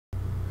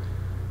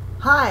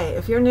Hi,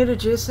 if you're new to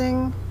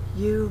juicing,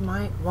 you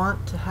might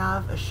want to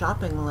have a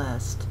shopping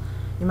list.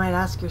 You might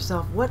ask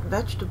yourself, what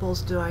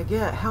vegetables do I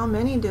get? How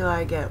many do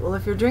I get? Well,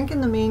 if you're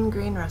drinking the Mean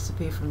Green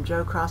recipe from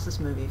Joe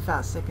Cross's movie,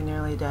 Fat, Sick, and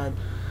Nearly Dead,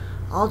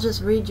 I'll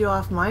just read you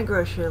off my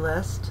grocery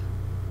list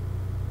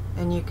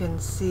and you can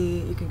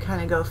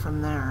kind of go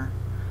from there.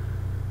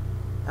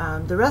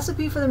 The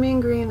recipe for the Mean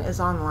Green is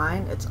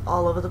online. It's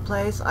all over the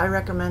place. I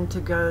recommend to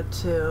go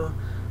to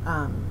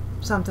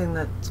something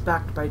that's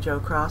backed by Joe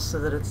Cross so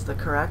that it's the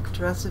correct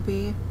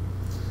recipe.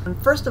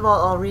 And first of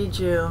all, I'll read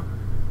you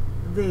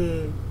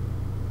the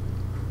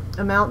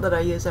amount that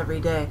I use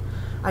every day.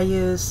 I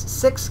use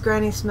 6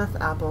 Granny Smith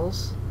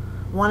apples,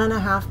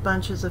 1½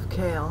 bunches of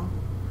kale,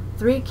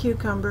 3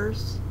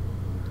 cucumbers,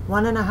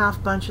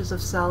 1½ bunches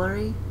of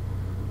celery,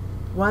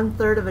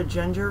 1/3 of a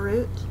ginger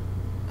root,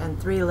 and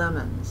 3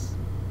 lemons.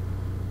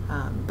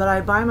 But I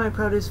buy my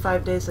produce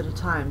 5 days at a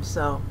time,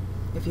 so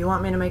if you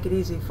want me to make it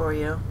easy for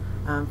you,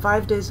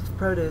 5 days of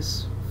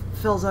produce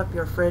fills up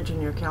your fridge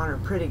and your counter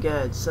pretty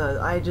good, so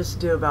I just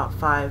do about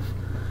 5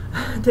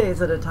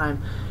 days at a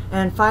time.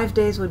 And 5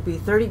 days would be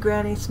 30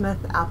 Granny Smith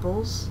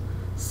apples,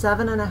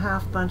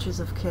 7½ bunches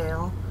of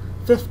kale,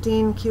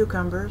 15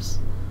 cucumbers,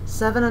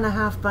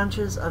 7½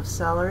 bunches of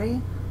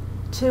celery,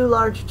 2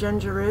 large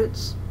ginger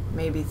roots,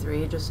 maybe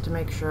 3 just to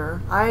make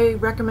sure. I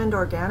recommend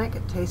organic,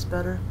 it tastes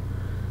better.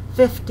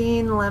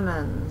 15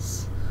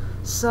 lemons.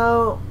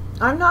 So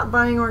I'm not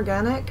buying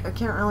organic. I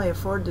can't really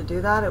afford to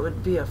do that. It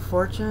would be a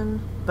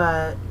fortune,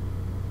 but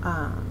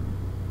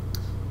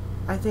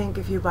I think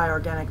if you buy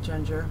organic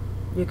ginger,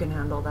 you can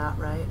handle that,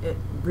 right? It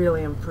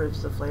really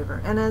improves the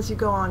flavor. And as you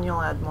go on,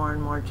 you'll add more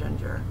and more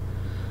ginger.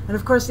 And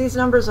of course, these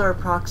numbers are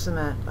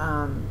approximate.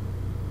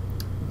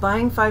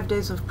 Buying 5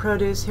 days of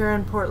produce here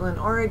in Portland,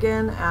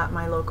 Oregon at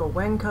my local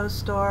Wenco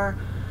store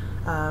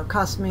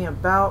cost me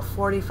about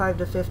 $45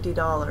 to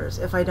 $50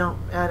 if I don't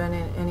add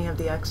any of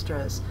the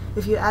extras.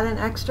 If you add in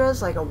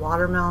extras like a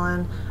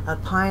watermelon, a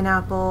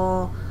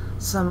pineapple,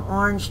 some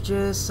orange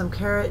juice, some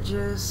carrot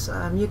juice,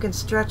 you can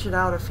stretch it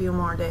out a few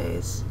more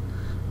days.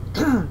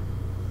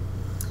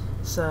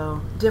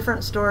 So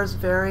different stores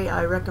vary.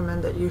 I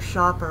recommend that you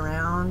shop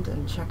around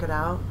and check it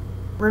out.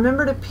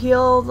 Remember to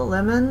peel the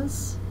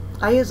lemons.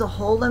 I use a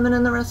whole lemon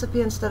in the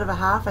recipe instead of a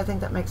half. I think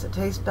that makes it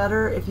taste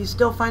better. If you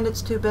still find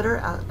it's too bitter,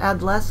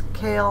 add less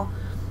kale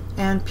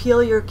and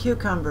peel your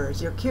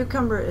cucumbers. Your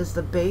cucumber is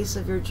the base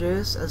of your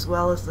juice as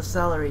well as the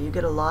celery. You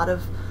get a lot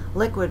of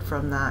liquid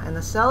from that, and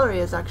the celery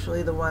is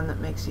actually the one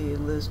that makes you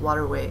lose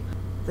water weight.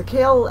 The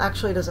kale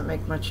actually doesn't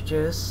make much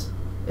juice.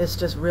 It's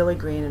just really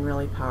green and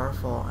really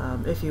powerful.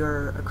 If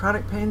you're a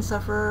chronic pain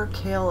sufferer,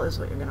 kale is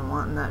what you're going to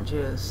want in that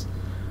juice.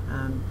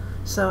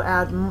 So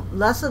add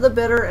less of the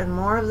bitter and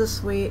more of the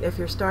sweet if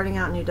you're starting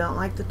out and you don't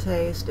like the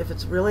taste. If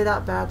it's really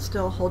that bad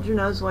still, hold your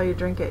nose while you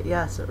drink it.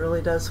 Yes, it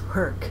really does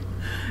work.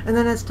 And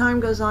then as time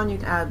goes on, you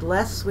can add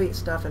less sweet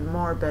stuff and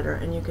more bitter,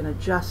 and you can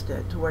adjust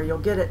it to where you'll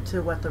get it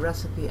to what the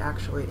recipe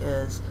actually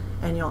is,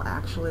 and you'll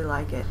actually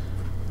like it.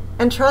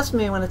 And trust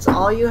me, when it's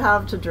all you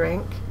have to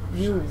drink,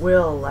 you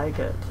will like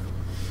it.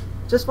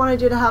 Just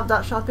wanted you to have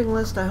that shopping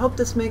list. I hope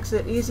this makes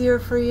it easier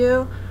for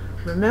you.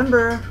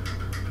 Remember,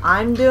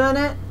 I'm doing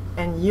it,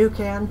 and you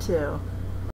can too.